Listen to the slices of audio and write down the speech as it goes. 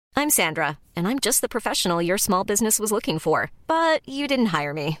I'm Sandra, and I'm just the professional your small business was looking for. But you didn't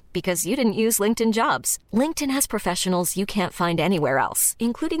hire me because you didn't use LinkedIn Jobs. LinkedIn has professionals you can't find anywhere else,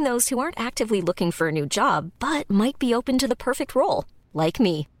 including those who aren't actively looking for a new job, but might be open to the perfect role, like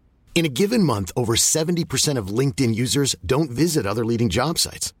me. In a given month, over 70% of LinkedIn users don't visit other leading job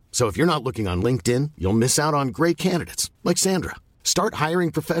sites. So if you're not looking on LinkedIn, you'll miss out on great candidates like Sandra. Start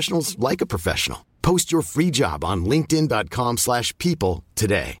hiring professionals like a professional. Post your free job on linkedin.com/people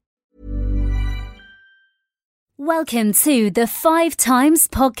today. Welcome to the 5times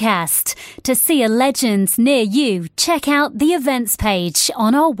podcast. To see a legend near you, check out the events page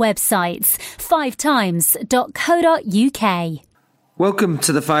on our website, 5times.co.uk. Welcome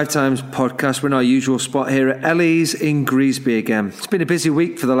to the 5times podcast. We're in our usual spot here at Ellie's in Greasby again. It's been a busy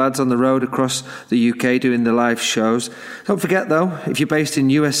week for the lads on the road across the UK doing the live shows. Don't forget though, if you're based in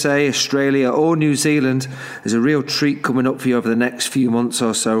USA, Australia or New Zealand, there's a real treat coming up for you over the next few months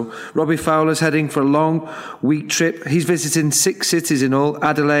or so. Robbie Fowler's heading for a long week trip. He's visiting 6 cities in all: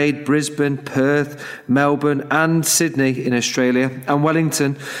 Adelaide, Brisbane, Perth, Melbourne and Sydney in Australia, and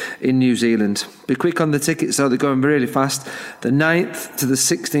Wellington in New Zealand. Be quick on the tickets though, they're going really fast. The 9th to the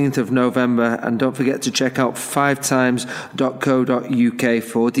 16th of November, and don't forget to check out 5times.co.uk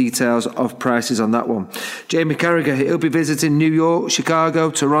for details of prices on that one. Jamie Carragher, he'll be visiting New York, Chicago,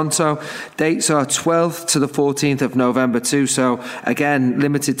 Toronto. Dates are 12th to the 14th of November too, so again,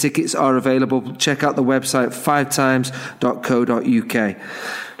 limited tickets are available. Check out the website 5times.co.uk.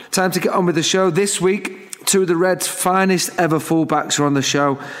 Time to get on with the show. This week, two of the Reds' finest ever fullbacks are on the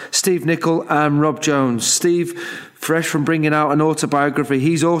show, Steve Nicol and Rob Jones. Steve, fresh from bringing out an autobiography,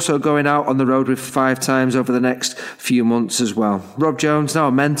 he's also going out on the road with 5times over the next few months as well. Rob Jones, now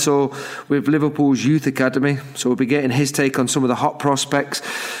a mentor with Liverpool's Youth Academy, so we'll be getting his take on some of the hot prospects,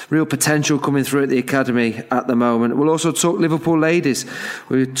 real potential coming through at the academy at the moment. We'll also talk Liverpool ladies.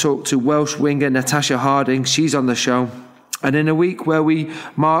 We'll talk to Welsh winger Natasha Harding, she's on the show. And in a week where we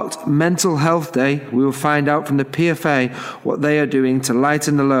marked Mental Health Day, we will find out from the PFA what they are doing to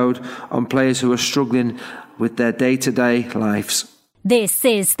lighten the load on players who are struggling with their day-to-day lives. This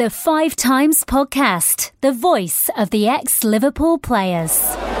is the 5times podcast, the voice of the ex-Liverpool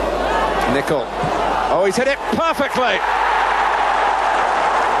players. Nicol. Oh, he's hit it perfectly.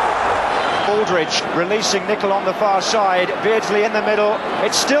 Aldridge releasing Nicol on the far side, Beardsley in the middle.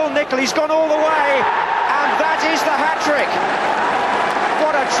 It's still Nicol, he's gone all the way, and that is the hat-trick.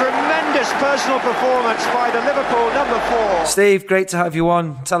 What a tremendous personal performance by the Liverpool number 4. Steve, great to have you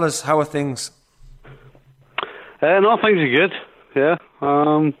on. Tell us, how are things? No, things are good. Yeah,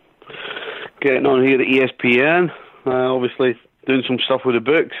 getting on here at ESPN. Obviously doing some stuff with the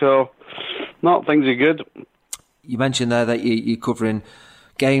book. So, no, things are good. You mentioned there that you're covering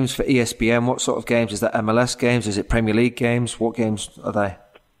games for ESPN. What sort of games? Is that MLS games? Is it Premier League games? What games are they?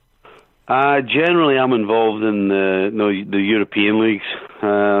 Generally, I'm involved in the European leagues.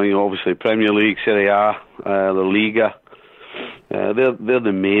 Obviously Premier League, Serie A, La Liga. They're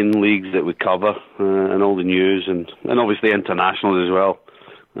the main leagues that we cover, and all the news, and obviously international as well.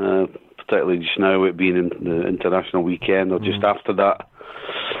 Particularly just now, it being in the international weekend or just after that.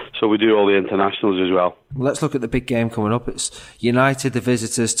 So we do all the internationals as well. Let's look at the big game coming up. It's United, the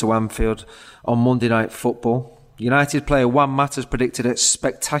visitors to Anfield on Monday Night Football. United player Juan Mata's predicted a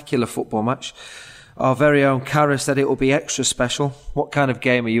spectacular football match. Our very own Cara said it will be extra special. What kind of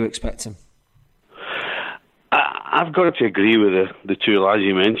game are you expecting? I've got to agree with the two lads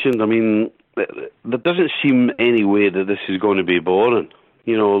you mentioned. I mean, there doesn't seem any way that this is going to be boring.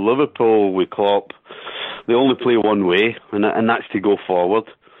 You know, Liverpool with Klopp, they only play one way, and that's to go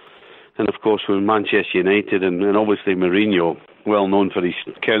forward. And of course, with Manchester United and obviously Mourinho, well known for his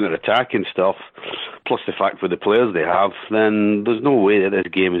counter-attacking stuff, plus the fact with the players they have, then there's no way that this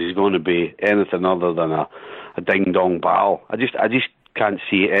game is going to be anything other than a ding-dong battle. I just can't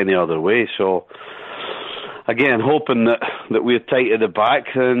see it any other way. So, again, hoping that we're tight at the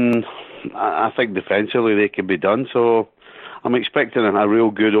back, and I think defensively they can be done. So I'm expecting a real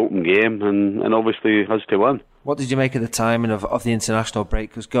good open game, and obviously us to win. What did you make of the timing of the international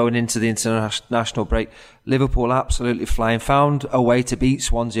break? Because going into the international break, Liverpool absolutely flying, found a way to beat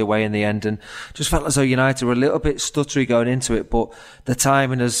Swansea away in the end, and just felt as though United were a little bit stuttery going into it, but the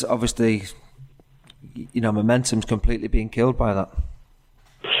timing has obviously, momentum's completely being killed by that.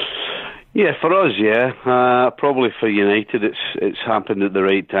 Yeah, for us, yeah. Probably for United, it's happened at the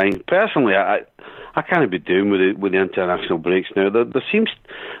right time. Personally, I can't be doing with the international breaks now. There just seems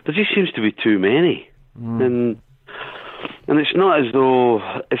to be too many. And it's not as though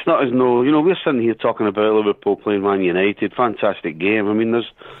we're sitting here talking about Liverpool playing Man United, fantastic game. I mean,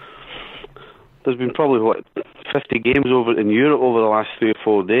 there's been probably 50 games over in Europe over the last 3 or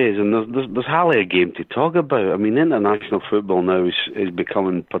 4 days, and there's hardly a game to talk about. I mean, international football now is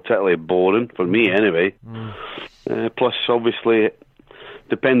becoming particularly boring for me, anyway. Plus, obviously,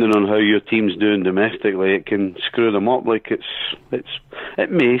 depending on how your team's doing domestically, it can screw them up. Like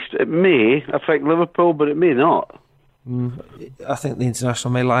it may affect Liverpool, but it may not. I think the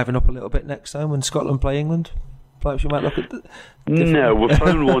international may liven up a little bit next time when Scotland play England. Perhaps you might look at. No, we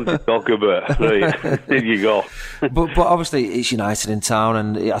found one to talk about. Right, there you go. but obviously it's United in town,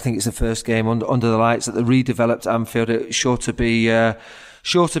 and I think it's the first game under the lights at the redeveloped Anfield. It's sure to be a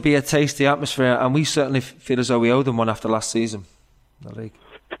tasty atmosphere, and we certainly feel as though we owe them one after last season. The league.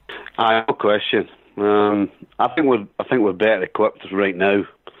 No question. I think we're better equipped right now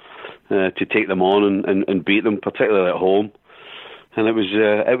to take them on and beat them, particularly at home. And it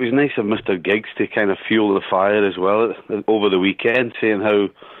was nice of Mr. Giggs to kind of fuel the fire as well over the weekend, saying how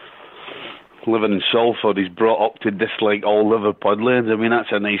living in Salford he's brought up to dislike all Liverpudlians. I mean, that's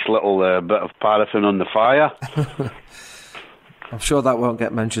a nice little bit of paraffin on the fire. I'm sure that won't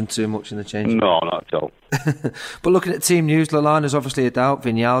get mentioned too much in the change. No, not at all. But looking at team news, Lallana's obviously a doubt.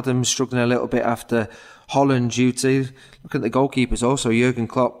 Wijnaldum struggling a little bit after Holland duty. Looking at the goalkeepers also, Jurgen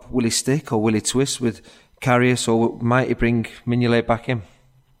Klopp, will he stick or will he twist with Karius, or might he bring Mignolet back in?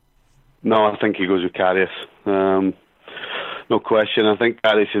 No, I think he goes with Karius. No question. I think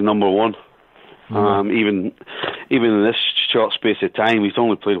Karius is number one. Even in this short space of time, he's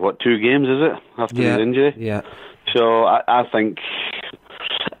only played 2 games, is it, after his injury? Yeah. So I think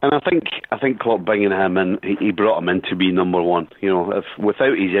Klopp bringing him in, he brought him in to be number one. You know,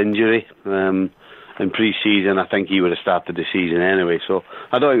 without his injury in pre-season, I think he would have started the season anyway. So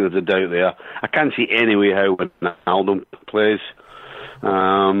I don't think there's a doubt there. I can't see any way how Wijnaldum plays,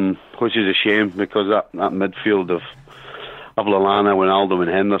 which is a shame because that midfield of Lallana, Wijnaldum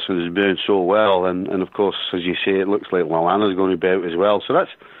and Henderson is doing so well, and of course, as you say, it looks like Lallana's going to be out as well. So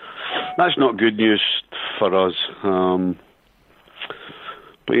that's not good news for us.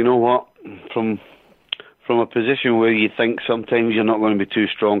 But you know what? From a position where you think sometimes you're not going to be too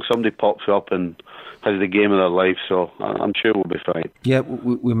strong, somebody pops up and has the game of their life, so I'm sure we'll be fine. Yeah,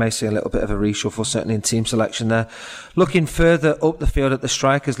 we may see a little bit of a reshuffle, certainly in team selection there. Looking further up the field at the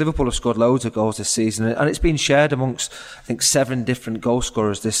strikers, Liverpool have scored loads of goals this season, and it's been shared amongst, I think, 7 different goal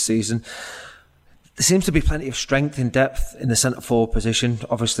scorers this season. There seems to be plenty of strength in depth in the centre-forward position.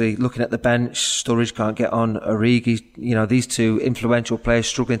 Obviously, looking at the bench, Sturridge can't get on, Origi, these 2 influential players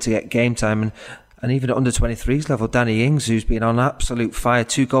struggling to get game time, and even at under-23s level, Danny Ings, who's been on absolute fire,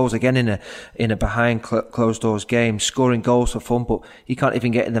 2 goals again in a behind closed doors game, scoring goals for fun, but he can't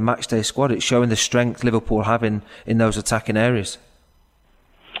even get in the matchday squad. It's showing the strength Liverpool have in those attacking areas.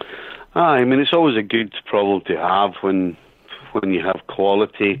 I mean, it's always a good problem to have when you have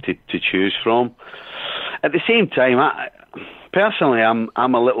quality to choose from. At the same time, personally,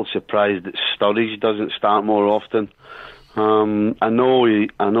 I'm a little surprised that Sturridge doesn't start more often. I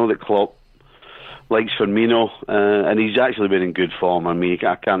know that Klopp likes Firmino, and he's actually been in good form. I mean,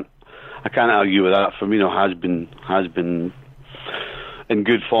 I can't argue with that. Firmino has been in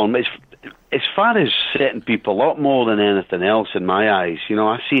good form. As far as setting people up more than anything else, in my eyes,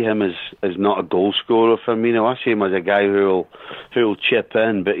 I see him as not a goal scorer. Firmino, I see him as a guy who'll chip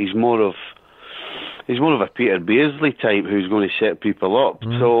in, but he's more of a Peter Beardsley type who's going to set people up.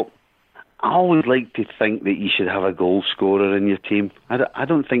 So I always like to think that you should have a goal scorer in your team. I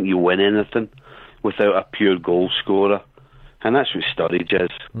don't think you win anything without a pure goal scorer, and that's what Sturridge is.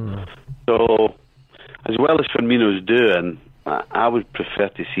 So, as well as Firmino's doing, I would prefer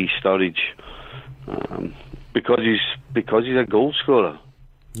to see Sturridge because he's a goal scorer.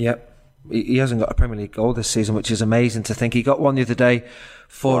 Yep. He hasn't got a Premier League goal this season, which is amazing to think. He got one the other day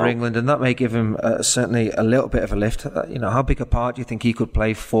for England, and that may give him certainly a little bit of a lift. How big a part do you think he could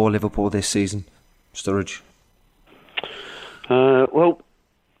play for Liverpool this season, Sturridge? Well,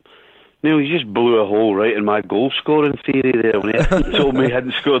 Neil, you just blew a hole right in my goal scoring theory there when he told me he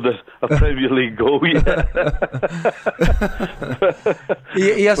hadn't scored a Premier League goal yet.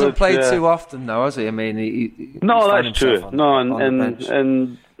 he hasn't played too often, though, has he? I mean, no, that's true.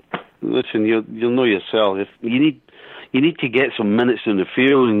 And listen, you'll know yourself. If you need to get some minutes in the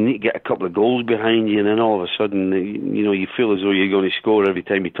field, and you need to get a couple of goals behind you, and then all of a sudden, you feel as though you're going to score every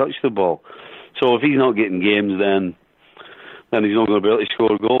time you touch the ball. So if he's not getting games, then he's not going to be able to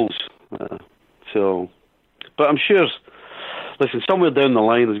score goals. But I'm sure. Listen, somewhere down the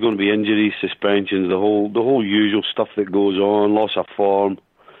line, there's going to be injuries, suspensions, the whole usual stuff that goes on, loss of form.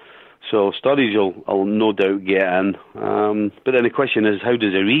 So Sturridge will no doubt get in. But then the question is, how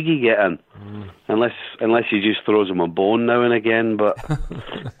does Origi get in? Unless he just throws him a bone now and again. But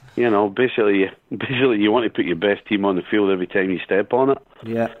Basically you want to put your best team on the field every time you step on it.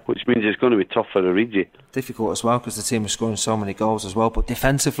 Yeah. Which means it's going to be tough for Origi. Difficult as well because the team is scoring so many goals as well. But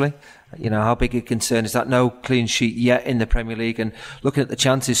defensively, how big a concern is that? No clean sheet yet in the Premier League. And looking at the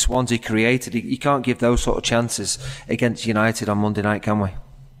chances Swansea created, you can't give those sort of chances against United on Monday night, can we?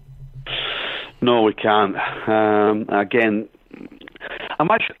 No, we can't. Again,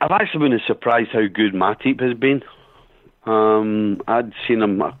 I've actually been surprised how good Matip has been. I'd seen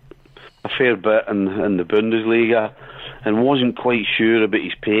him a fair bit in the Bundesliga and wasn't quite sure about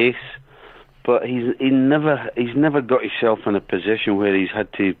his pace, but he's never got himself in a position where he's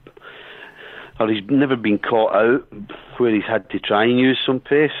had to, or he's never been caught out where he's had to try and use some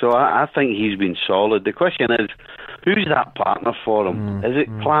pace. So I think he's been solid. The question is, who's that partner for him? Is it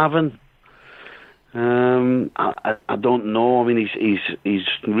Klavan? I don't know. I mean, he's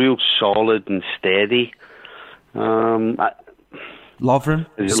real solid and steady. Lovren?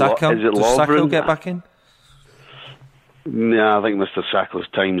 Sacco? Does Sacco get back in? No, I think Mr. Sacco's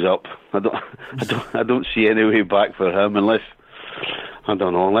time's up. I don't see any way back for him unless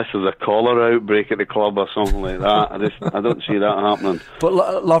there's a cholera outbreak at the club or something like that. I don't see that happening. But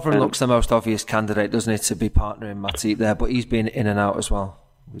Lovren looks the most obvious candidate, doesn't he, to be partnering Matip there? But he's been in and out as well.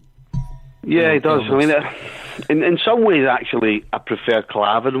 Yeah, he does. I mean, in some ways, actually, I prefer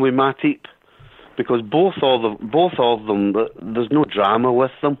Klavan with Matip because both of them, there's no drama with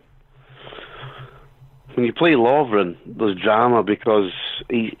them. When you play Lovren, there's drama because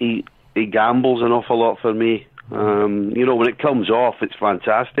he gambles an awful lot for me. When it comes off, it's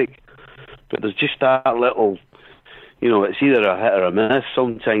fantastic, but there's just that little, it's either a hit or a miss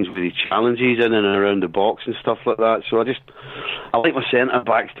sometimes with the challenges in and around the box and stuff like that. So I like my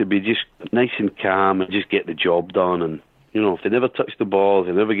centre-backs to be just nice and calm and just get the job done. And, if they never touch the ball, if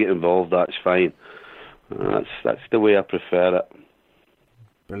they never get involved, that's fine. That's the way I prefer it.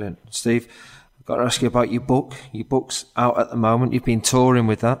 Brilliant. Steve, I've got to ask you about your book. Your book's out at the moment. You've been touring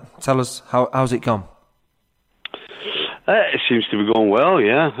with that. Tell us, how's it gone? It seems to be going well,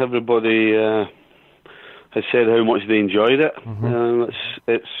 yeah. Everybody has said how much they enjoyed it.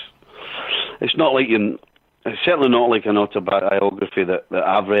 It's not like it's certainly not like an autobiography that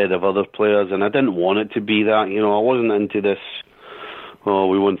I've read of other players, and I didn't want it to be that. I wasn't into this. Oh,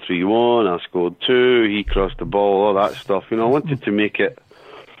 we won 3-1. I scored 2. He crossed the ball. All that stuff. I wanted to make it.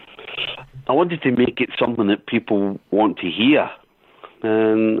 I wanted to make it something that people want to hear,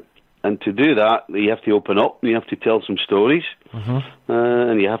 and to do that, you have to open up. You have to tell some stories,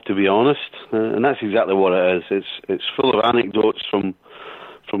 and you have to be honest. And that's exactly what it is. It's full of anecdotes from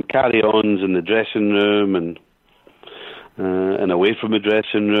carry-ons in the dressing room and away from the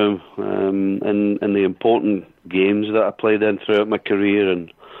dressing room, and the important games that I played in throughout my career,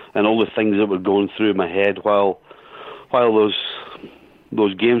 and all the things that were going through my head while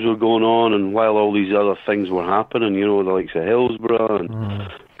those games were going on, and while all these other things were happening. The likes of Hillsborough and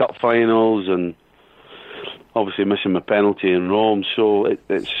cup finals, and obviously missing my penalty in Rome. So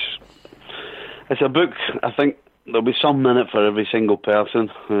it's a book. I think there'll be some in it for every single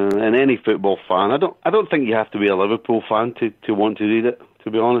person, and any football fan. I don't think you have to be a Liverpool fan to want to read it.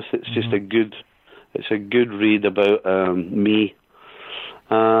 To be honest, it's just a good read about me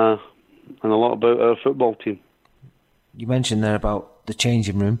and a lot about our football team. You mentioned there about the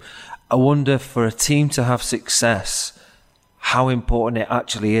changing room. I wonder, for a team to have success, how important it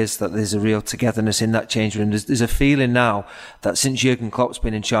actually is that there's a real togetherness in that changing room. There's a feeling now that since Jurgen Klopp's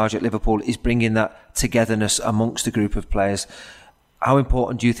been in charge at Liverpool, he's bringing that togetherness amongst a group of players. How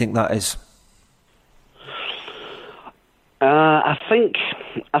important do you think that is? I think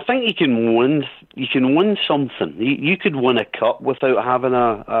you can win. You can win something. You could win a cup without having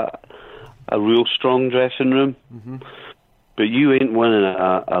a real strong dressing room. But you ain't winning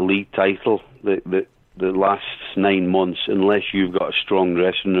a league title that lasts 9 months unless you've got a strong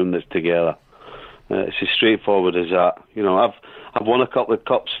dressing room that's together. It's as straightforward as that. I've won a couple of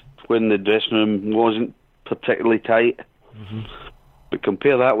cups when the dressing room wasn't particularly tight. But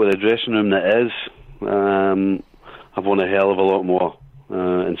compare that with a dressing room that is. I've won a hell of a lot more,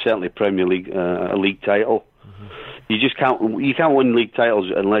 and certainly Premier League, a league title. You just can't win league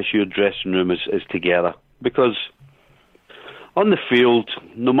titles unless your dressing room is together, because on the field,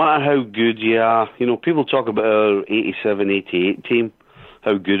 no matter how good you are, people talk about our 87-88 team,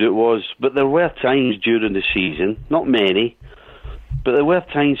 how good it was, but there were times during the season, not many, but there were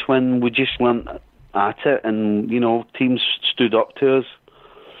times when we just went at it, and teams stood up to us,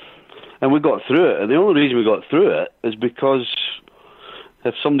 and we got through it. And the only reason we got through it is because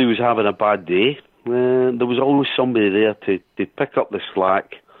if somebody was having a bad day, there was always somebody there to pick up the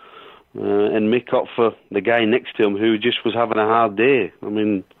slack and make up for the guy next to him who just was having a hard day. I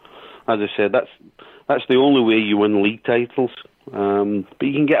mean, as I said, that's the only way you win league titles. But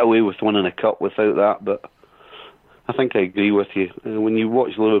you can get away with winning a cup without that. But I think I agree with you. When you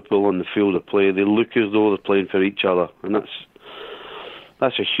watch Liverpool on the field of play, they look as though they're playing for each other, and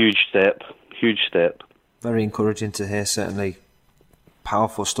that's a huge step. Huge step. Very encouraging to hear. Certainly,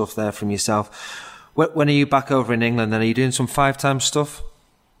 powerful stuff there from yourself. When are you back over in England? Then are you doing some 5times stuff?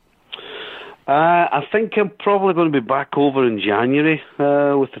 I think I'm probably going to be back over in January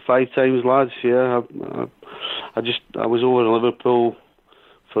with the 5times lads. Yeah, I was over in Liverpool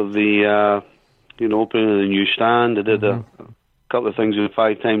for the opening of the new stand. I did a couple of things with the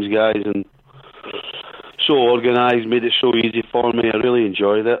 5times guys, and so organised, made it so easy for me. I really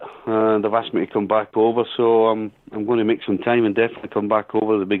enjoyed it. They've asked me to come back over, so I'm going to make some time and definitely come back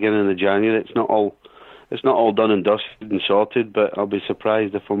over at the beginning of January. It's not all done and dusted and sorted, but I'll be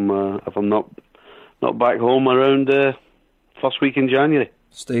surprised if I'm not back home around first week in January.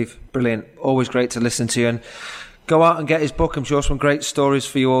 Steve, brilliant. Always great to listen to you, and go out and get his book. I'm sure some great stories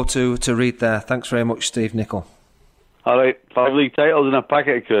for you all to read there. Thanks very much, Steve Nicol. All right, 5 league titles and a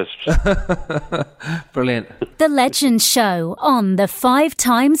packet of crisps. Brilliant. The Legends Show on the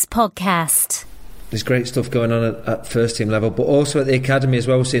 5times podcast. There's great stuff going on at first team level, but also at the academy as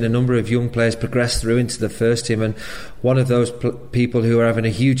well. We're seeing a number of young players progress through into the first team, and one of those people who are having a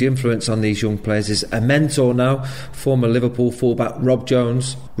huge influence on these young players is a mentor now, former Liverpool fullback Rob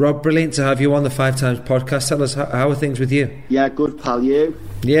Jones. Rob, brilliant to have you on the 5times podcast. Tell us, how are things with you? Yeah, good, pal. You?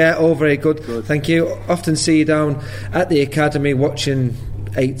 Yeah, all very good. Thank you. Often see you down at the academy watching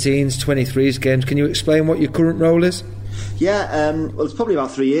 18s, 23s games. Can you explain what your current role is? Yeah, well, it's probably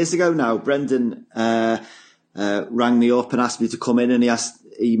about 3 years ago now. Brendan rang me up and asked me to come in, and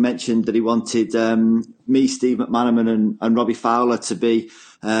he mentioned that he wanted me, Steve McManaman, and Robbie Fowler to be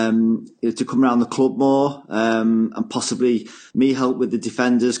to come around the club more, and possibly me help with the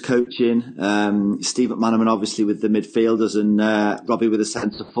defenders coaching, Steve McManaman obviously with the midfielders, and Robbie with the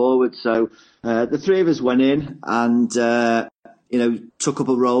centre forward. So the three of us went in and took up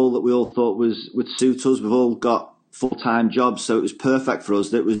a role that we all thought would suit us. We've all got full-time jobs, so it was perfect for us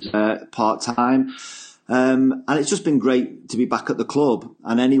that it was part-time. And it's just been great to be back at the club,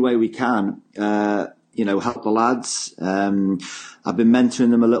 and any way we can, help the lads. I've been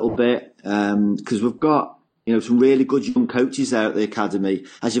mentoring them a little bit, because we've got, some really good young coaches there at the academy,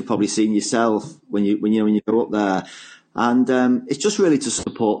 as you've probably seen yourself when you go up there. And it's just really to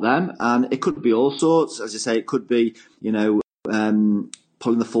support them, and it could be all sorts. As I say, it could be,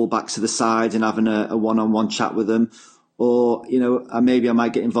 pulling the full-backs to the side and having a one-on-one chat with them. Or, maybe I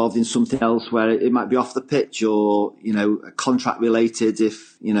might get involved in something else where it might be off the pitch or, contract related.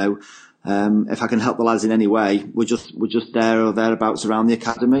 If I can help the lads in any way, we're just there or thereabouts around the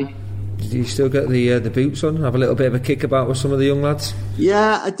academy. Do you still get the boots on? Have a little bit of a kickabout with some of the young lads?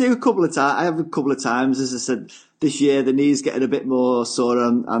 Yeah, I do a couple of times. I have a couple of times. As I said, this year the knee's getting a bit more sore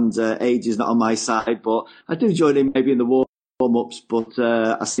and age is not on my side, but I do join in maybe in the warm-ups, but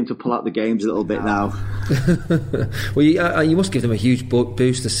I seem to pull out the games a little bit now. Well, you must give them a huge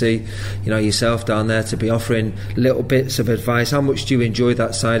boost to see, yourself down there, to be offering little bits of advice. How much do you enjoy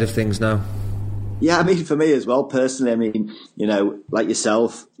that side of things now? Yeah, I mean, for me as well, personally, like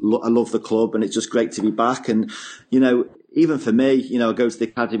yourself, I love the club, and it's just great to be back. And, even for me, I go to the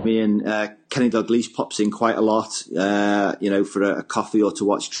academy, and Kenny Dalglish pops in quite a lot, for a coffee or to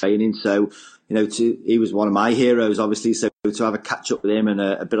watch training. So, he was one of my heroes, obviously. So to have a catch up with him and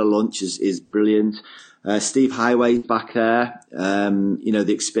a bit of lunch is brilliant. Steve Highway's back there,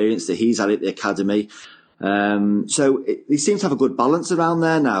 the experience that he's had at the academy. So he seems to have a good balance around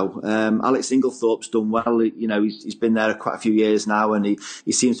there now. Alex Inglethorpe's done well. He's been there quite a few years now, and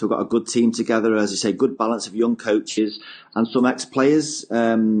he seems to have got a good team together. As you say, good balance of young coaches and some ex-players,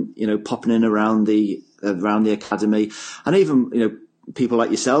 popping in around the academy, and even, people like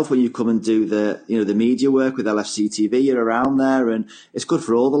yourself, when you come and do the media work with LFC TV, you're around there, and it's good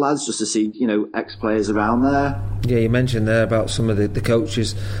for all the lads just to see, ex-players around there. Yeah, you mentioned there about some of the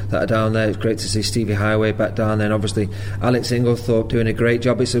coaches that are down there. It's great to see Stevie Highway back down there, and obviously Alex Inglethorpe doing a great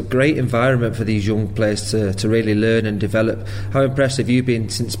job. It's a great environment for these young players to really learn and develop. How impressed have you been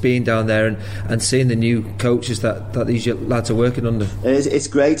since being down there and seeing the new coaches that these lads are working under? It's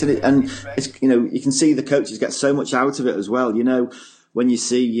great, and it's, you can see the coaches get so much out of it as well. When you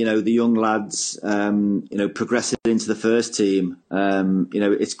see, the young lads, progressing into the first team,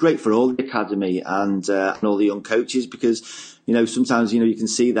 it's great for all the academy and all the young coaches, because, sometimes, you can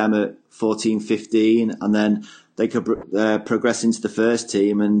see them at 14, 15, and then they could progress into the first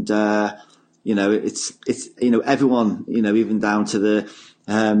team, and, it's everyone, even down to the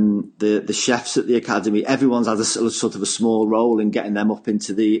the chefs at the academy, everyone's had a sort of a small role in getting them up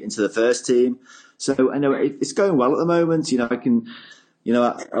into the first team. So I know it's going well at the moment. I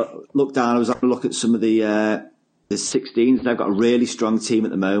look down. I was having a look at some of the 16s. They've got a really strong team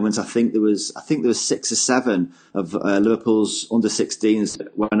at the moment. I think there was 6 or 7 of Liverpool's under 16s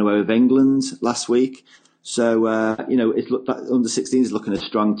that went away with England last week. So it's looked like under 16s is looking a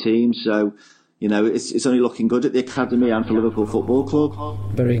strong team. So it's only looking good at the academy and for Liverpool Football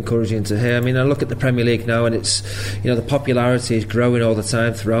Club. Very encouraging to hear. I mean, I look at the Premier League now, and it's the popularity is growing all the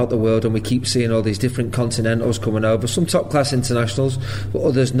time throughout the world, and we keep seeing all these different continentals coming over. Some top class internationals, but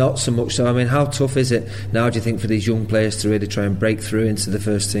others not so much. So, I mean, how tough is it now, do you think, for these young players to really try and break through into the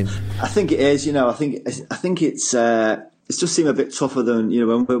first team? I think it is. I think it's just seemed a bit tougher than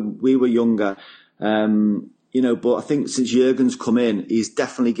when we were younger. But I think since Jurgen's come in, he's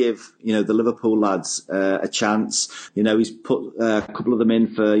definitely give, the Liverpool lads a chance. He's put a couple of them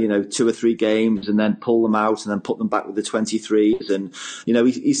in for, 2 or 3 games and then pull them out and then put them back with the 23s. And,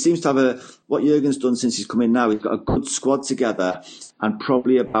 he seems to have what Jurgen's done since he's come in now, he's got a good squad together and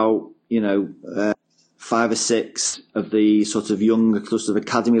probably about, 5 or 6 of the sort of young sort of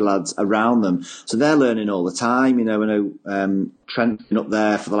academy lads around them. So they're learning all the time. I know Trent's been up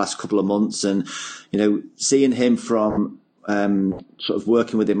there for the last couple of months, and, seeing him from sort of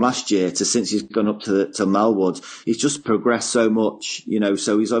working with him last year to since he's gone up to Melwood, he's just progressed so much,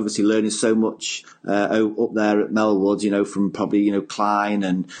 so he's obviously learning so much up there at Melwood, from probably, Klein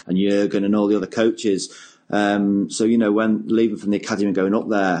and Jurgen and all the other coaches. So, when leaving from the academy and going up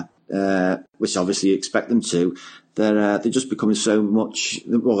there, which obviously you expect them to, they're just becoming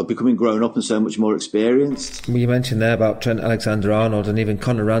they're becoming grown up and so much more experienced. You mentioned there about Trent Alexander-Arnold and even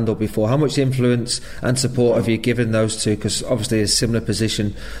Conor Randall before. How much influence and support have you given those two? Because obviously a similar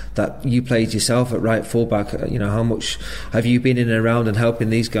position that you played yourself at right fullback. How much have you been in and around and helping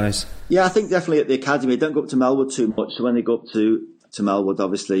these guys? Yeah, I think definitely at the academy. Don't go up to Melwood too much. So when they go up to Melwood,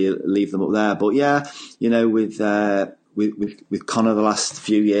 obviously you leave them up there. But yeah, with Conor the last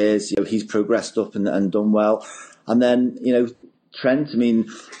few years, he's progressed up and done well. And then, Trent,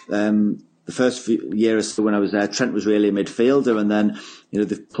 the first year or so when I was there, Trent was really a midfielder, and then,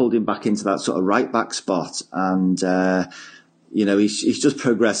 they've pulled him back into that sort of right back spot, and he's just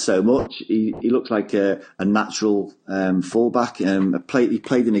progressed so much. He looks like a natural fullback. He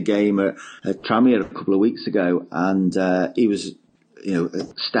played in a game at Tranmere a couple of weeks ago, and he was a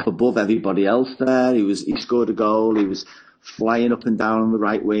step above everybody else there. He scored a goal. He was flying up and down on the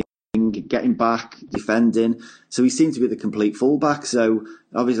right wing, getting back, defending. So he seemed to be the complete fullback. So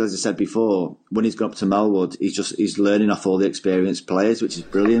obviously, as I said before, when he's gone up to Melwood, he's learning off all the experienced players, which is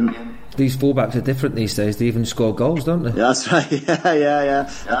brilliant. These fullbacks are different these days. They even score goals, don't they? Yeah, that's right. Yeah.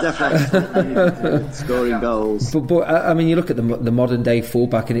 Definitely scoring goals. But I mean, you look at the modern day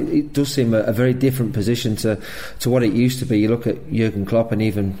fullback, and it does seem a very different position to what it used to be. You look at Jurgen Klopp and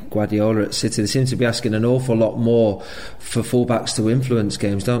even Guardiola at City. They seem to be asking an awful lot more for fullbacks to influence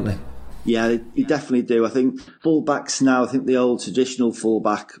games, don't they? Yeah, you definitely do. I think fullbacks now, I think the old traditional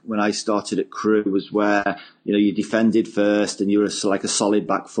fullback when I started at Crewe was where, you defended first and you were like a solid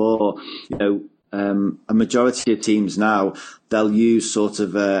back four. A majority of teams now, they'll use sort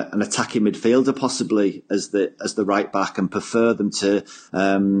of an attacking midfielder possibly as the right back and prefer them to,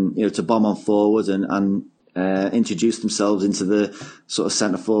 to bomb on forward and introduce themselves into the sort of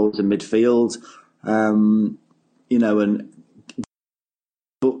centre forwards and midfield,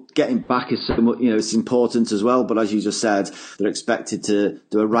 But getting back is so much, it's important as well. But as you just said, they're expected to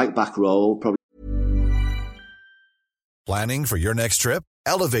do a right back role. Probably. Planning for your next trip?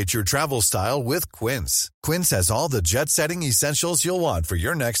 Elevate your travel style with Quince. Quince has all the jet-setting essentials you'll want for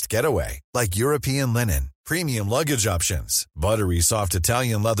your next getaway, like European linen, premium luggage options, buttery soft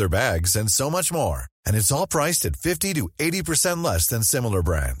Italian leather bags, and so much more. And it's all priced at 50 to 80% less than similar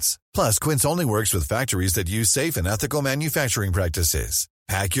brands. Plus, Quince only works with factories that use safe and ethical manufacturing practices.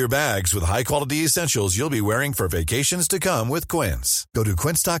 Pack your bags with high-quality essentials you'll be wearing for vacations to come with Quince. Go to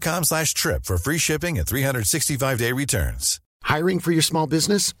quince.com/trip for free shipping and 365-day returns. Hiring for your small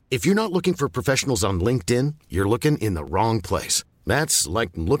business? If you're not looking for professionals on LinkedIn, you're looking in the wrong place. That's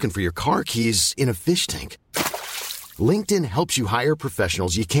like looking for your car keys in a fish tank. LinkedIn helps you hire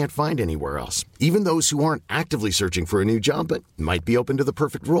professionals you can't find anywhere else, even those who aren't actively searching for a new job but might be open to the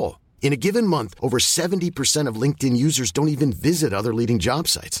perfect role. In a given month, over 70% of LinkedIn users don't even visit other leading job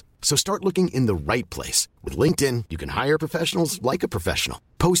sites. So start looking in the right place. With LinkedIn, you can hire professionals like a professional.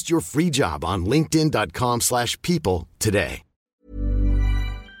 Post your free job on linkedin.com/people today.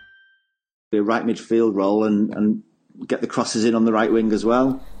 The right midfield role and get the crosses in on the right wing as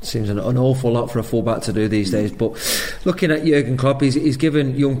well. Seems an awful lot for a fullback to do these days. But looking at Jurgen Klopp, he's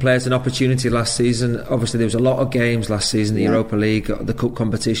given young players an opportunity last season. Obviously, there was a lot of games last season, the Europa League, the cup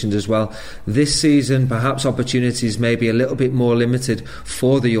competitions as well. This season, perhaps opportunities may be a little bit more limited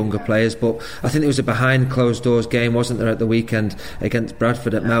for the younger players. But I think there was a behind closed doors game, wasn't there, at the weekend against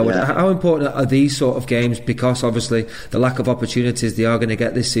Bradford at Mellor? Yeah. How important are these sort of games? Because obviously the lack of opportunities they are going to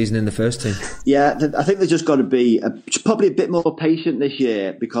get this season in the first team. Yeah, I think they've just got to be probably a bit more patient this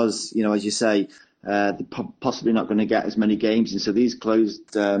year, because, you know, as you say, they're possibly not going to get as many games, and so these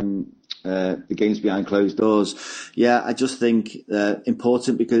the games behind closed doors, I just think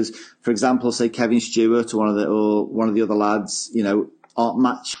important, because, for example, say Kevin Stewart or one of the other lads, you know, aren't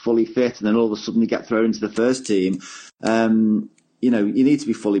match fully fit, and then all of a sudden you get thrown into the first team. You know, you need to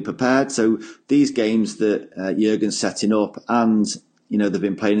be fully prepared. So these games that Jurgen's setting up, and, you know, they've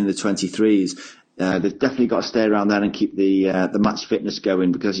been playing in the 23s. They've definitely got to stay around there and keep the match fitness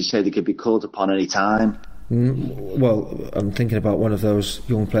going, because, you say, they could be called upon any time. Well, I'm thinking about one of those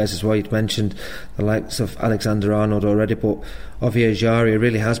young players as well. You'd mentioned the likes of Alexander-Arnold already, but Ovie Ejaria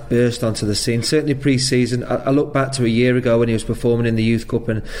really has burst onto the scene, certainly pre-season. I look back to a year ago when he was performing in the Youth Cup,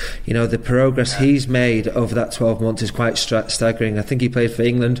 and, you know, the progress he's made over that 12 months is quite staggering. I think he played for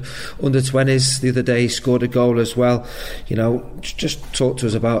England under-20s the other day. He scored a goal as well. You know, just talk to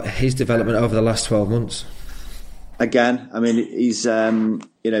us about his development over the last 12 months. Again, I mean, he's, you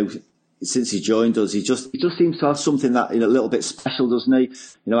know, since he joined us, he just seems to have something that, you know, a little bit special, doesn't he?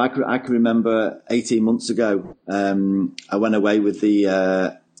 You know, I can remember 18 months ago, I went away with the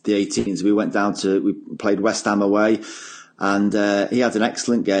 18s. We played West Ham away, and he had an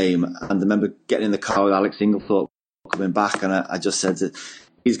excellent game. And I remember getting in the car with Alex Inglethorpe coming back, and I just said that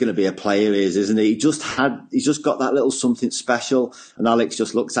he's going to be a player, isn't he? He's just got that little something special. And Alex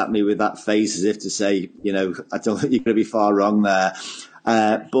just looks at me with that face as if to say, you know, I don't think you're going to be far wrong there.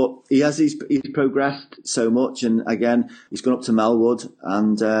 But he's progressed so much, and again, he's gone up to Melwood,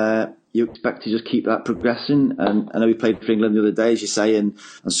 and you expect to just keep that progressing. And I know he played for England the other day, as you say, and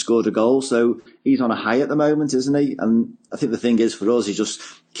scored a goal. So he's on a high at the moment, isn't he? And I think the thing is for us, is just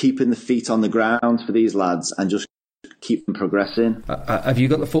keeping the feet on the ground for these lads and just keep them progressing. Have you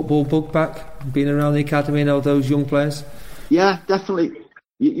got the football bug back, being around the academy and all those young players? Yeah, definitely.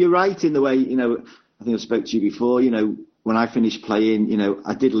 You're right in the way, you know, I think I spoke to you before, you know, when I finished playing, you know,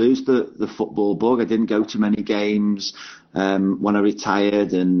 I did lose the football bug. I didn't go to many games when I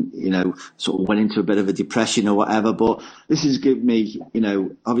retired, and, you know, sort of went into a bit of a depression or whatever. But this has given me, you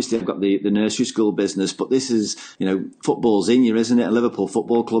know, obviously I've got the nursery school business, but this is, you know, football's in you, isn't it? A Liverpool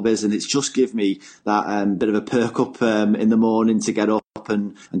Football Club is, and it's just given me that bit of a perk up in the morning to get up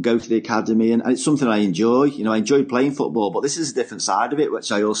and go to the academy, and it's something I enjoy. You know, I enjoy playing football, but this is a different side of it,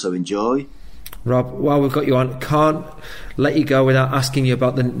 which I also enjoy. Rob, while we've got you on, can't let you go without asking you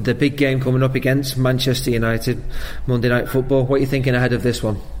about the big game coming up against Manchester United, Monday Night Football. What are you thinking ahead of this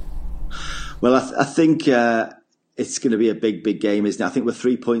one? Well, I think it's going to be a big game, isn't it? I think we're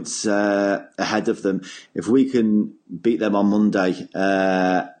 3 points ahead of them. If we can beat them on Monday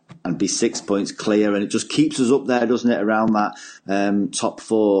and be 6 points clear, and it just keeps us up there, doesn't it, around that top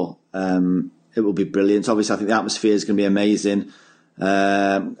four, it will be brilliant. Obviously, I think the atmosphere is going to be amazing.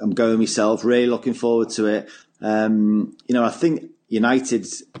 I'm going myself, really looking forward to it. You know, I think United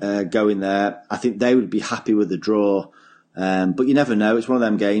going there, I think they would be happy with the draw. But you never know. It's one of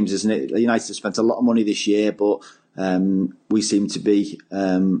them games, isn't it? United have spent a lot of money this year, but we seem to be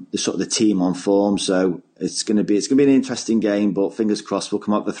the sort of the team on form. So it's going to be an interesting game, but fingers crossed we'll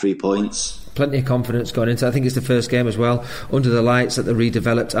come up with 3 points. Plenty of confidence going into it. I think it's the first game as well, under the lights at the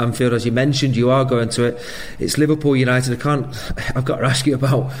redeveloped Anfield. As you mentioned, you are going to it. It's Liverpool United. I've got to ask you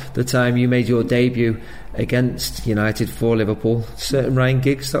about the time you made your debut against United for Liverpool. Certain Ryan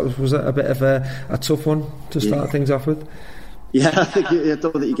Giggs, was that a bit of a tough one to start things off with? Yeah, I think I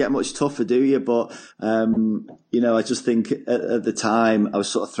don't think you get much tougher, do you? But you know, I just think at the time I was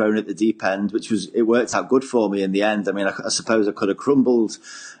sort of thrown at the deep end, it worked out good for me in the end. I mean, I suppose I could have crumbled,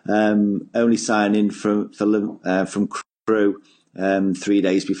 only signing from Crewe 3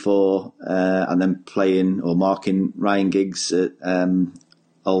 days before, and then playing or marking Ryan Giggs at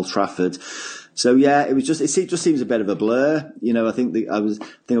Old Trafford. So yeah, it just seems a bit of a blur. You know, I think I was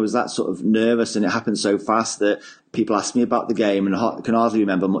that sort of nervous, and it happened so fast that people asked me about the game, and I can hardly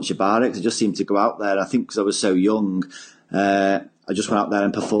remember much about it, because I just seemed to go out there. I think because I was so young, I just went out there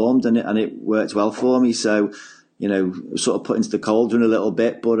and performed, and it worked well for me. So, you know, sort of put into the cauldron a little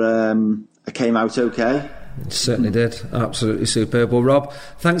bit, but I came out okay. It certainly did. Absolutely superb. Well, Rob,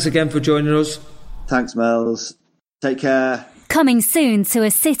 thanks again for joining us. Thanks, Mells. Take care. Coming soon to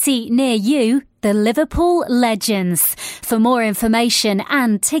a city near you, The Liverpool Legends. For more information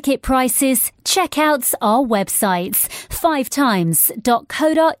and ticket prices, check out our websites,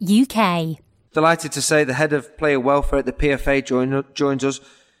 5times.co.uk. Delighted to say the head of player welfare at the PFA joins us.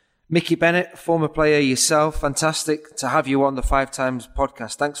 Mickey Bennett, former player yourself. Fantastic to have you on the 5times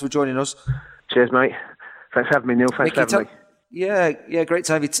podcast. Thanks for joining us. Cheers, mate. Thanks for having me, Neil. Thanks for having me. Yeah, great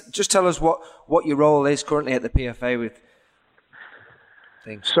to have you. Just tell us what your role is currently at the PFA with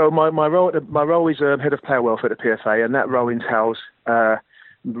things. So my role is head of player welfare at the PFA, and that role entails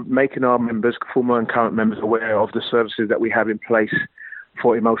making our members, former and current members, aware of the services that we have in place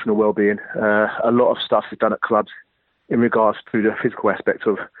for emotional well-being. A lot of stuff is done at clubs in regards to the physical aspect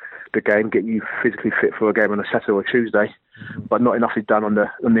of the game, get you physically fit for a game on a Saturday or Tuesday, but not enough is done on the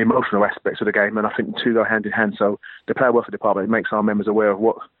emotional aspects of the game, and I think the two go hand in hand. So the player welfare department makes our members aware of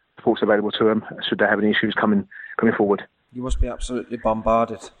what support's available to them should they have any issues coming forward. You must be absolutely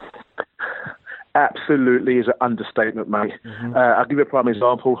bombarded. Absolutely is an understatement, mate. I'll give you a prime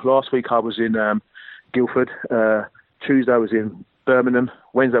example. Last week I was in Guildford, Tuesday I was in Birmingham,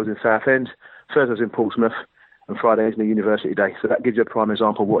 Wednesday I was in Southend, Thursday I was in Portsmouth, and Friday is my university day. So that gives you a prime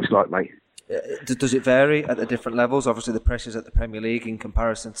example of what it's like, mate. Does it vary at the different levels? Obviously the pressures at the Premier League in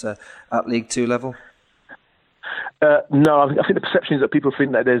comparison to at League 2 level? No, I think the perception is that people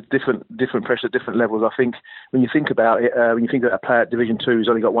think that there's different pressure at different levels. I think when you think about it, when you think that a player at Division 2 who's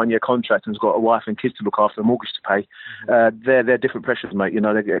only got 1 year contract and has got a wife and kids to look after, a mortgage to pay, they're different pressures, mate. You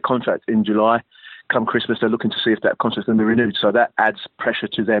know, they get a contract in July. Come Christmas, they're looking to see if that contract's going to be renewed. So that adds pressure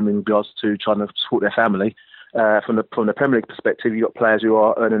to them in regards to trying to support their family. From the Premier League perspective, you've got players who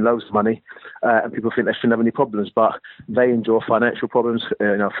are earning loads of money, and people think they shouldn't have any problems, but they endure financial problems,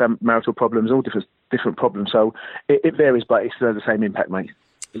 marital problems, all different problems. So it varies, but it still has the same impact, mate.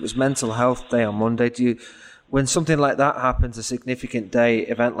 It was Mental Health Day on Monday. When something like that happens, a significant day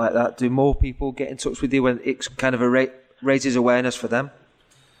event like that, do more people get in touch with you when it kind of raises awareness for them?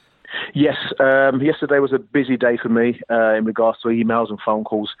 Yes, yesterday was a busy day for me in regards to emails and phone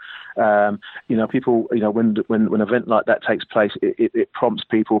calls. People, when an event like that takes place, it prompts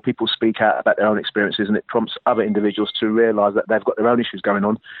people speak out about their own experiences, and it prompts other individuals to realise that they've got their own issues going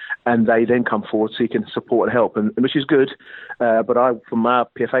on, and they then come forward seeking support and help, and which is good. But from our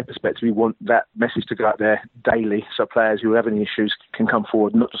PFA perspective, we want that message to go out there daily, so players who have any issues can come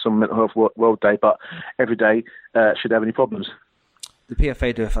forward, not just on Mental Health World Day, but every day should they have any problems. The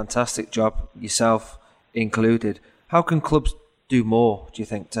PFA do a fantastic job, yourself included. How can clubs do more, do you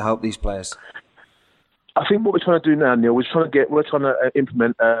think, to help these players? I think what we're trying to do now, Neil, we're trying to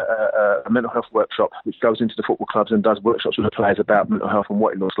implement a mental health workshop which goes into the football clubs and does workshops with the players about mental health and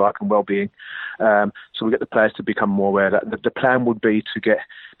what it looks like and well-being. So we get the players to become more aware of that. The plan would be to get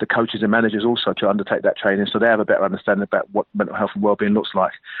the coaches and managers also to undertake that training so they have a better understanding about what mental health and well-being looks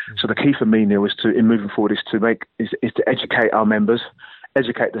like. So the key for me, Neil, in moving forward is to educate our members,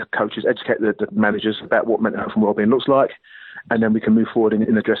 educate the coaches, educate the managers about what mental health and well-being looks like, and then we can move forward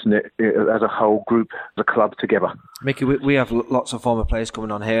in addressing it as a whole group, the club, together. Mickey, we have lots of former players coming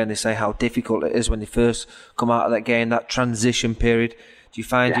on here and they say how difficult it is when they first come out of that game, that transition period. Do you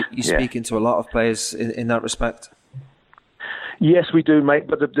find you're speaking to a lot of players in that respect? Yes, we do, mate.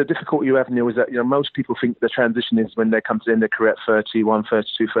 But the difficulty you have, Neil, is that most people think the transition is when they come to the end of their career at 31,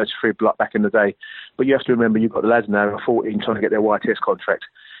 32, 33, back in the day. But you have to remember you've got the lads now who are 14 trying to get their YTS contract.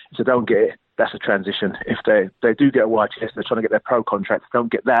 If they don't get it, that's a transition. If they do get a YTS, they're trying to get their pro contract. If they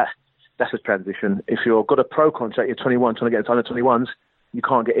don't get that, that's a transition. If you've got a pro contract, you're 21, trying to get into under 21s, you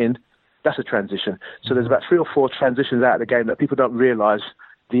can't get in, that's a transition. So there's about 3 or 4 transitions out of the game that people don't realise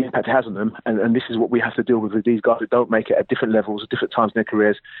the impact it has on them, and this is what we have to deal with these guys who don't make it at different levels, at different times in their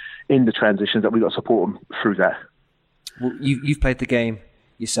careers, in the transitions, that we've got to support them through that. Well, you've played the game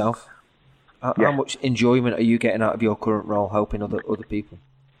yourself. How much enjoyment are you getting out of your current role, helping other people?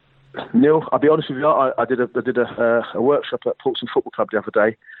 Neil, I'll be honest with you, I did a workshop at Portsmouth Football Club the other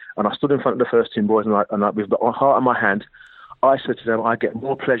day, and I stood in front of the first team boys, and with my heart in my hand, I said to them, I get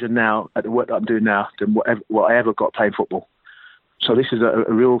more pleasure now at the work that I'm doing now than what I ever got playing football. So this is a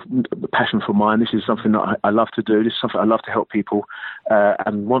real passion for mine. This is something that I love to do. This is something I love to help people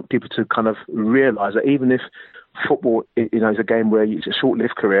and want people to kind of realise that even if football is a game where it's a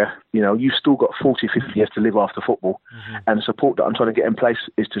short-lived career, you've still got 40, 50 years to live after football. And the support that I'm trying to get in place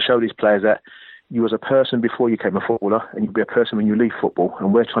is to show these players that you was a person before you became a footballer, and you'll be a person when you leave football.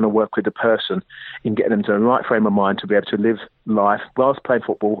 And we're trying to work with the person in getting them to the right frame of mind to be able to live life whilst playing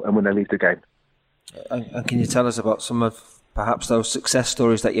football and when they leave the game. And can you tell us about some of perhaps those success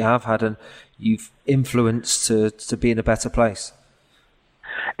stories that you have had and you've influenced to be in a better place?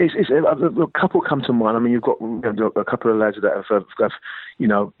 A couple come to mind. I mean, you've got a couple of lads that have you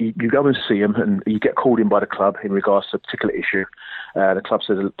go and see them and you get called in by the club in regards to a particular issue. The club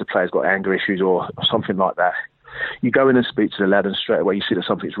says the player's got anger issues or something like that. You go in and speak to the lad and straight away you see that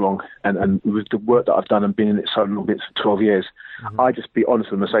something's wrong. And with the work that I've done and been in it so long, it's 12 years, I just be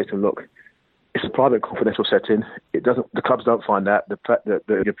honest with them and say to them, look, it's a private confidential setting. The clubs don't find that.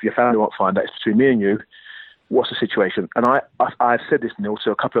 Your family won't find that. It's between me and you. What's the situation? And I've said this, Neil,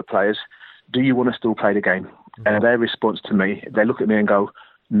 to a couple of players. Do you want to still play the game? And their response to me, they look at me and go,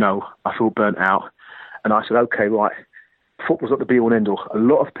 no, I feel burnt out. And I said, okay, right. Football's not the be-all and end-all. A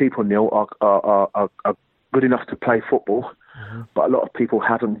lot of people, Neil, are good enough to play football, but a lot of people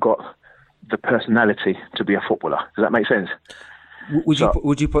haven't got the personality to be a footballer. Does that make sense?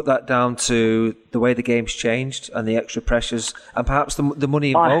 Would you put that down to the way the game's changed and the extra pressures and perhaps the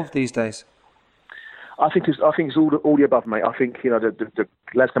money involved these days? I think it's all the above, mate. I think the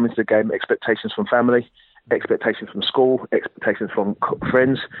lads come into the game, expectations from family, expectations from school, expectations from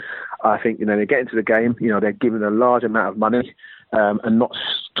friends. I think they get into the game. They're given a large amount of money and not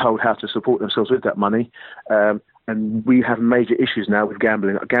told how to support themselves with that money. And we have major issues now with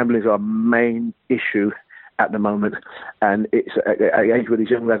gambling. Gambling is our main issue at the moment, and it's at the age where these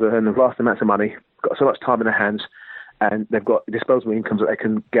young lads are earning vast amounts of money, got so much time in their hands, and they've got disposable incomes that they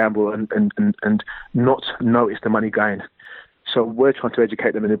can gamble and not notice the money going. So we're trying to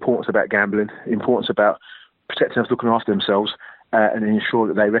educate them in the importance about gambling, the importance about protecting us, looking after themselves, and ensure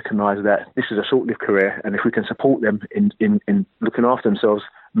that they recognise that this is a short-lived career, and if we can support them in looking after themselves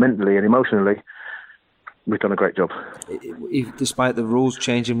mentally and emotionally, we've done a great job. Despite the rules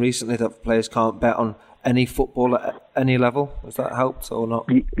changing recently that players can't bet on any football at any level, has that helped or not?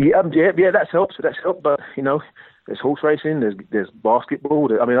 Yeah, that's helped. But there's horse racing, there's basketball.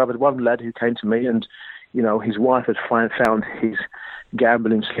 I had one lad who came to me, and his wife had found his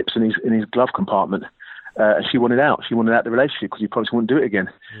gambling slips in his glove compartment, and she wanted out. She wanted out the relationship because he probably wouldn't do it again.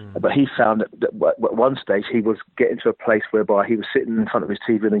 But he found that at one stage he was getting to a place whereby he was sitting in front of his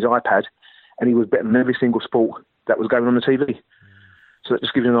TV and his iPad, and he was betting on every single sport that was going on the TV. So that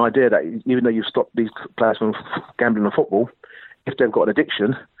just gives you an idea that even though you've stopped these players from gambling on football, if they've got an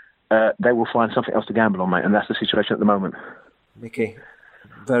addiction, they will find something else to gamble on, mate. And that's the situation at the moment. Mickey,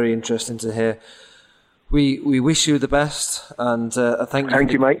 very interesting to hear. We wish you the best, and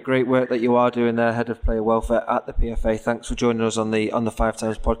thank you, mate. Great work that you are doing there, head of player welfare at the PFA. Thanks for joining us on the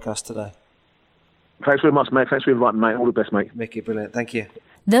 5times podcast today. Thanks very much, mate. Thanks for inviting me, mate. All the best, mate. Mickey, brilliant. Thank you.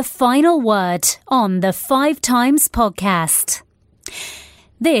 The final word on the 5times podcast.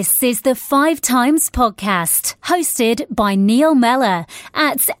 This is the 5times podcast, hosted by Neil Mellor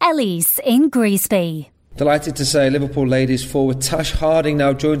at Ellie's in Greasby. Delighted to say Liverpool ladies forward Tash Harding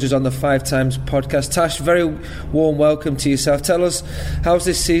now joins us on the 5times podcast. Tash, very warm welcome to yourself. Tell us, how's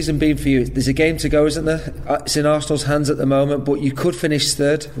this season been for you? There's a game to go, isn't there? It's in Arsenal's hands at the moment, but you could finish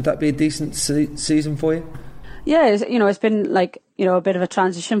third. Would that be a decent season for you? Yeah, it's been a bit of a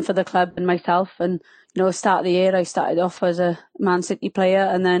transition for the club and myself. And start of the year, I started off as a Man City player,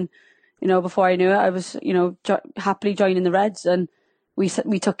 and then before I knew it, I was happily joining the Reds, and we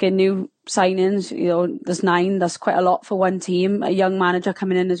took in new signings. There's 9. That's quite a lot for one team. A young manager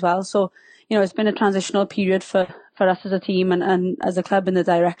coming in as well. So it's been a transitional period for us as a team and as a club in the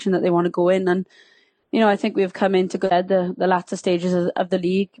direction that they want to go in. And I think we've come into the latter stages of the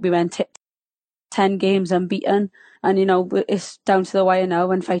league. We went 10 games unbeaten, and it's down to the wire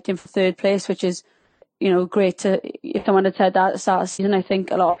now and fighting for third place, which is great. If someone had said that at the start of the season, I think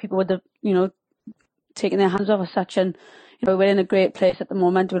a lot of people would have taken their hands off as such. And we're in a great place at the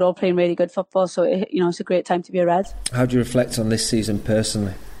moment. We're all playing really good football, so it's a great time to be a Red. How do you reflect on this season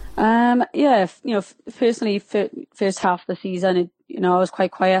personally? Personally, first half of the season, I was quite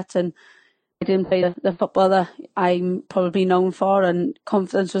quiet and I didn't play the football that I'm probably known for, and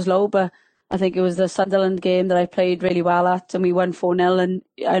confidence was low. But I think it was the Sunderland game that I played really well at, and we won 4-0. And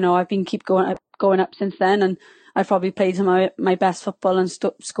I know I've been going up since then, and I've probably played my best football and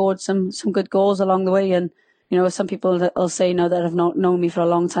scored some good goals along the way. And some people that will say that have not known me for a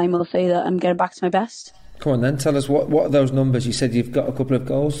long time will say that I'm getting back to my best. Come on then, tell us what are those numbers? You said you've got a couple of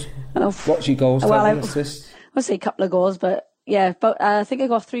goals. What's your goals? Assists? I'll say a couple of goals, but yeah, I think I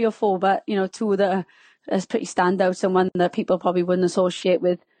got 3 or 4. But 2 that are pretty standouts, and one that people probably wouldn't associate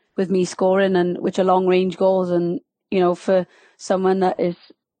with me scoring, and which are long range goals. And for someone that is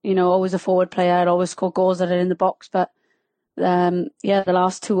always a forward player, I'd always score goals that are in the box. But the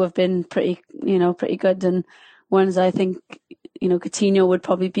last 2 have been pretty good, and ones I think Coutinho would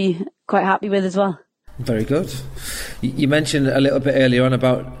probably be quite happy with as well. Very good. You mentioned a little bit earlier on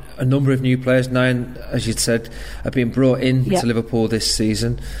about a number of new players. 9, as you'd said, have been brought in to Liverpool this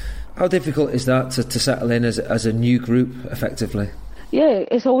season. How difficult is that to settle in as a new group effectively? Yeah,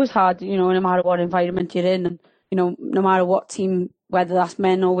 it's always hard, no matter what environment you're in, and no matter what team, whether that's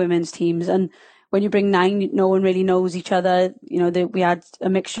men or women's teams. And when you bring 9, no one really knows each other. We had a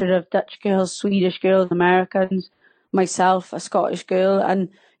mixture of Dutch girls, Swedish girls, Americans, myself, a Scottish girl, and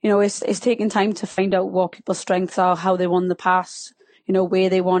it's taking time to find out what people's strengths are, how they won the pass, where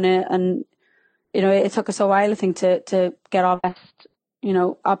they won it. And, it took us a while, I think, to get our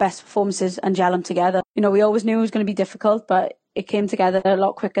best performances and gel them together. We always knew it was going to be difficult, but it came together a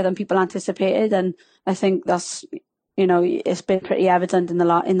lot quicker than people anticipated. And I think that's, it's been pretty evident in the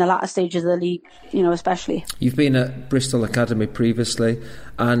latter stages of the league, especially. You've been at Bristol Academy previously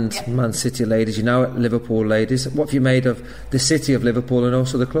and Man City Ladies. You're now at Liverpool Ladies. What have you made of the city of Liverpool and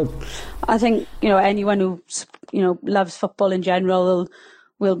also the club? I think, anyone who, loves football in general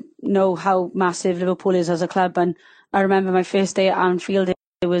will know how massive Liverpool is as a club. And I remember my first day at Anfield,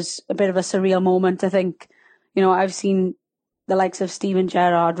 it was a bit of a surreal moment. I think, I've seen the likes of Steven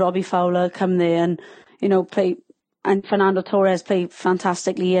Gerrard, Robbie Fowler come there and, play, and Fernando Torres play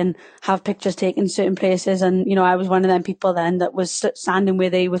fantastically and have pictures taken in certain places. And, I was one of them people then that was standing where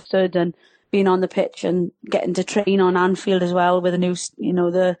they were stood and being on the pitch and getting to train on Anfield as well with the new,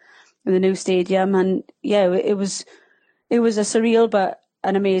 the new stadium. And yeah, it was a surreal but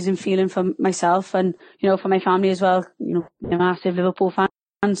an amazing feeling for myself and, for my family as well. I'm a massive Liverpool fan.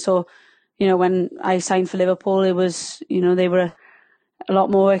 So, when I signed for Liverpool, it was, they were a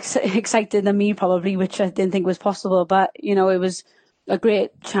lot more excited than me probably, which I didn't think was possible. But, it was a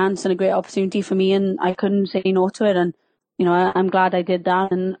great chance and a great opportunity for me and I couldn't say no to it. And, I'm glad I did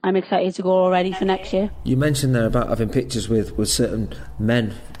that and I'm excited to go already for next year. You mentioned there about having pictures with certain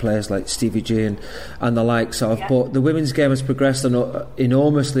men, players like Stevie G and the likes of, but the women's game has progressed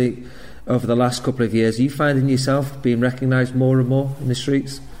enormously over the last couple of years. Are you finding yourself being recognised more and more in the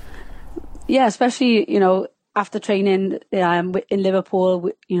streets? Yeah, especially, after training in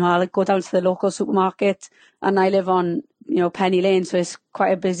Liverpool, I'll go down to the local supermarket and I live on, Penny Lane, so it's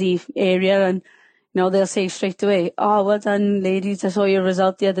quite a busy area and, they'll say straight away, "Oh, well done, ladies, I saw your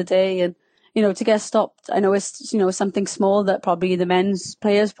result the other day." And, to get stopped, I know it's, something small that probably the men's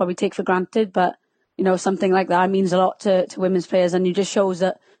players probably take for granted, but, something like that means a lot to women's players and it just shows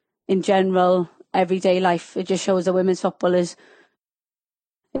that in general, everyday life, it just shows that women's football is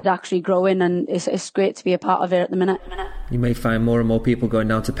actually growing and it's great to be a part of it at the minute. You may find more and more people going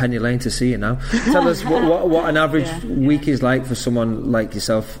down to Penny Lane to see you now. Tell us what an average week is like for someone like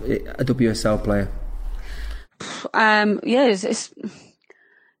yourself, a WSL player. It's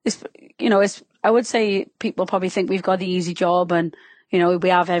I would say people probably think we've got the easy job and we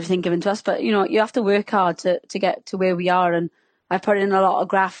have everything given to us, but you have to work hard to get to where we are. And I put in a lot of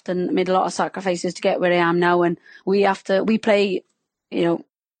graft and made a lot of sacrifices to get where I am now. And we play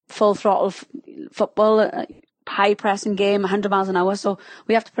full throttle football, high pressing game, 100 miles an hour. So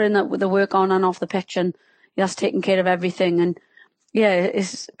we have to put in the work on and off the pitch, and that's taking care of everything. And yeah,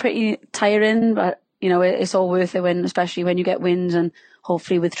 it's pretty tiring, but it's all worth it especially when you get wins and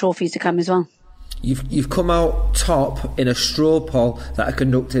hopefully with trophies to come as well. You've come out top in a straw poll that I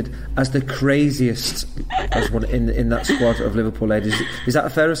conducted as the craziest as one in that squad of Liverpool ladies. Is that a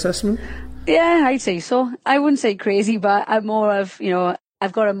fair assessment? Yeah, I'd say so. I wouldn't say crazy, but I'm more of,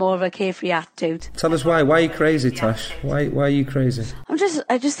 I've got more of a carefree attitude. Tell us why. Why are you crazy, Tash? Why are you crazy?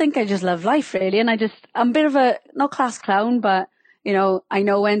 I just think I just love life, really. And I'm a bit of a, not class clown, but, I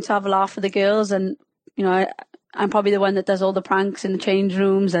know when to have a laugh with the girls. And, I'm probably the one that does all the pranks in the change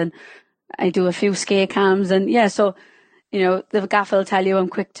rooms and I do a few scare cams. And yeah, so, the gaffer will tell you I'm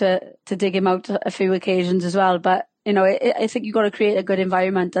quick to dig him out a few occasions as well. But, I think you've got to create a good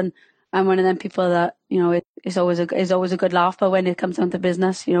environment. And I'm one of them people that, it's always a good laugh, but when it comes down to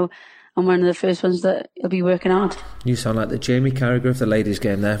business, I'm one of the first ones that will be working hard. You sound like the Jamie Carragher of the ladies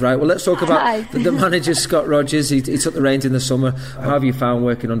game there. Right, well, let's talk about the manager, Scott Rogers. He took the reins in the summer. How have you found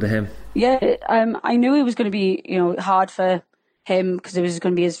working under him? Yeah, I knew it was going to be, hard for him because it was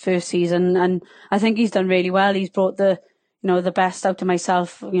going to be his first season, and I think he's done really well. He's brought the best out of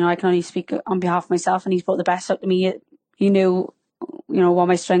myself. I can only speak on behalf of myself, and he's brought the best out of me. He knew, what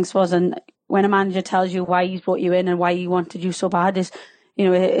my strengths was, and when a manager tells you why he's brought you in and why he wanted you so bad,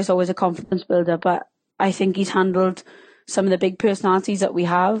 it's always a confidence builder. But I think he's handled some of the big personalities that we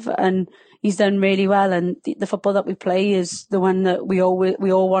have, and he's done really well. And the football that we play is the one that we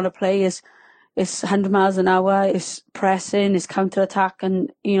all want to play. It's 100 miles an hour, it's pressing, it's counter attack,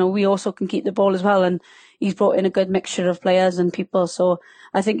 and we also can keep the ball as well. And he's brought in a good mixture of players and people. So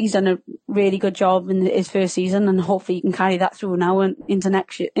I think he's done a really good job in his first season, and hopefully he can carry that through now and into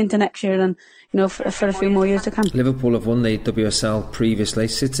next year and for a few more years to come. Liverpool have won the WSL previously.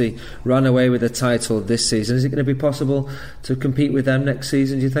 City ran away with the title this season. Is it going to be possible to compete with them next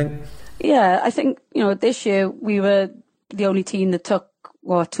season, do you think? Yeah, I think, this year we were the only team that took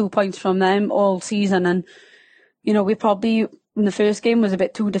 2 points from them all season, and we probably in the first game was a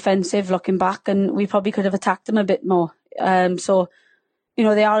bit too defensive looking back, and we probably could have attacked them a bit more. So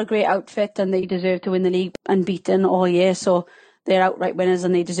they are a great outfit and they deserve to win the league unbeaten all year, so they're outright winners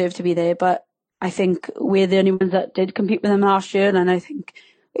and they deserve to be there. But I think we're the only ones that did compete with them last year, and I think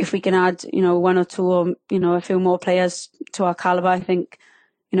if we can add one or two or a few more players to our calibre, I think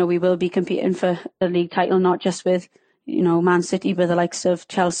we will be competing for the league title, not just with Man City, but the likes of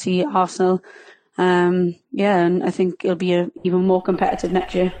Chelsea, Arsenal. And I think it'll be even more competitive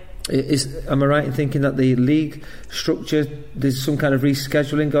next year. Am I right in thinking that the league structure, there's some kind of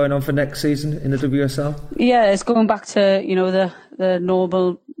rescheduling going on for next season in the WSL? Yeah, it's going back to the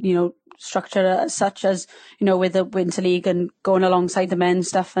normal structure such as with the Winter League and going alongside the men's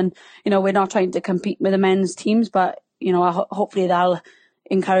stuff. And we're not trying to compete with the men's teams, but hopefully that'll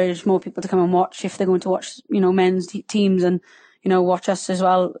encourage more people to come and watch if they're going to watch men's teams and watch us as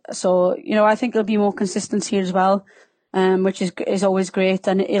well. So I think there'll be more consistency as well. Which is always great,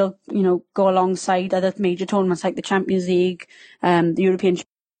 and it'll go alongside other major tournaments like the Champions League, the European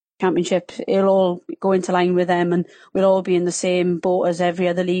Championship. It'll all go into line with them, and we'll all be in the same boat as every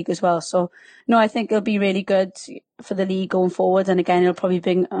other league as well. So I think it'll be really good for the league going forward, and again it'll probably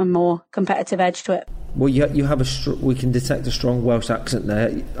bring a more competitive edge to it. Well, you have we can detect a strong Welsh accent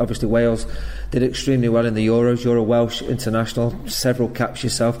there. Obviously, Wales did extremely well in the Euros. You're a Welsh international, several caps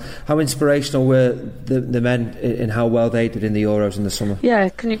yourself. How inspirational were the men in how well they did in the Euros in the summer? Yeah,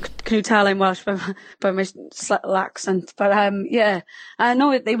 can you tell I'm Welsh by my little accent? But I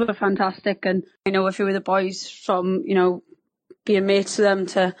know they were fantastic, and I know a few of the boys from being mates to them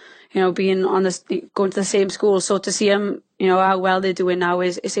to being on going to the same school. So to see them how well they're doing now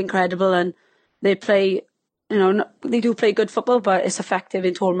is incredible, and they play, they do play good football, but it's effective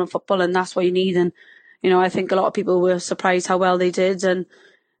in tournament football, and that's what you need. And, I think a lot of people were surprised how well they did,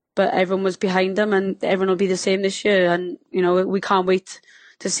 but everyone was behind them, and everyone will be the same this year. And, we can't wait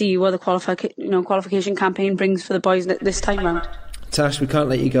to see what the qualification campaign brings for the boys this time round. Tash, we can't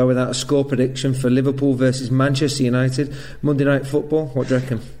let you go without a score prediction for Liverpool versus Manchester United, Monday Night Football. What do you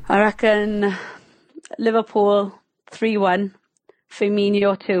reckon? I reckon Liverpool 3-1,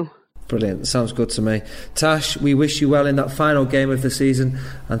 Firmino 2. Brilliant, sounds good to me. Tash, we wish you well in that final game of the season,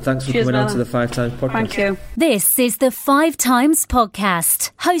 and thanks for coming on to the 5 Times podcast. Thank you. This is the 5 Times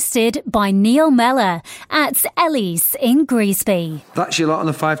podcast, hosted by Neil Mellor at Ellie's in Greasby. That's your lot on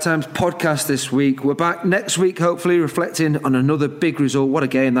the 5 Times podcast this week. We're back next week, hopefully reflecting on another big result. What a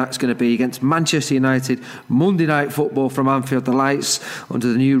game that's going to be against Manchester United, Monday Night Football from Anfield. The lights under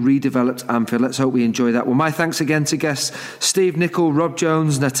the new redeveloped Anfield. Let's hope we enjoy that. Well, my thanks again to guests Steve Nicol, Rob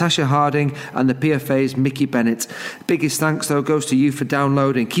Jones, Natasha Harding and the PFA's Mickey Bennett. Biggest thanks though goes to you for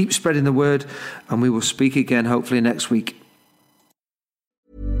downloading. Keep spreading the word, and we will speak again hopefully next week.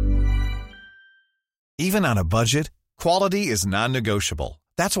 Even on a budget, quality is non-negotiable.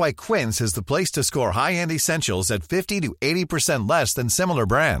 That's why Quince is the place to score high-end essentials at 50 to 80% less than similar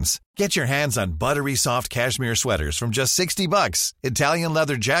brands. Get your hands on buttery soft cashmere sweaters from just $60, Italian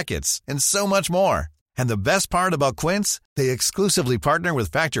leather jackets, and so much more. And the best part about Quince, they exclusively partner with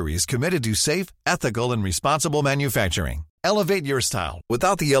factories committed to safe, ethical, and responsible manufacturing. Elevate your style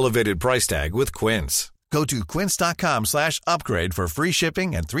without the elevated price tag with Quince. Go to quince.com/upgrade for free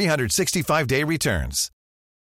shipping and 365-day returns.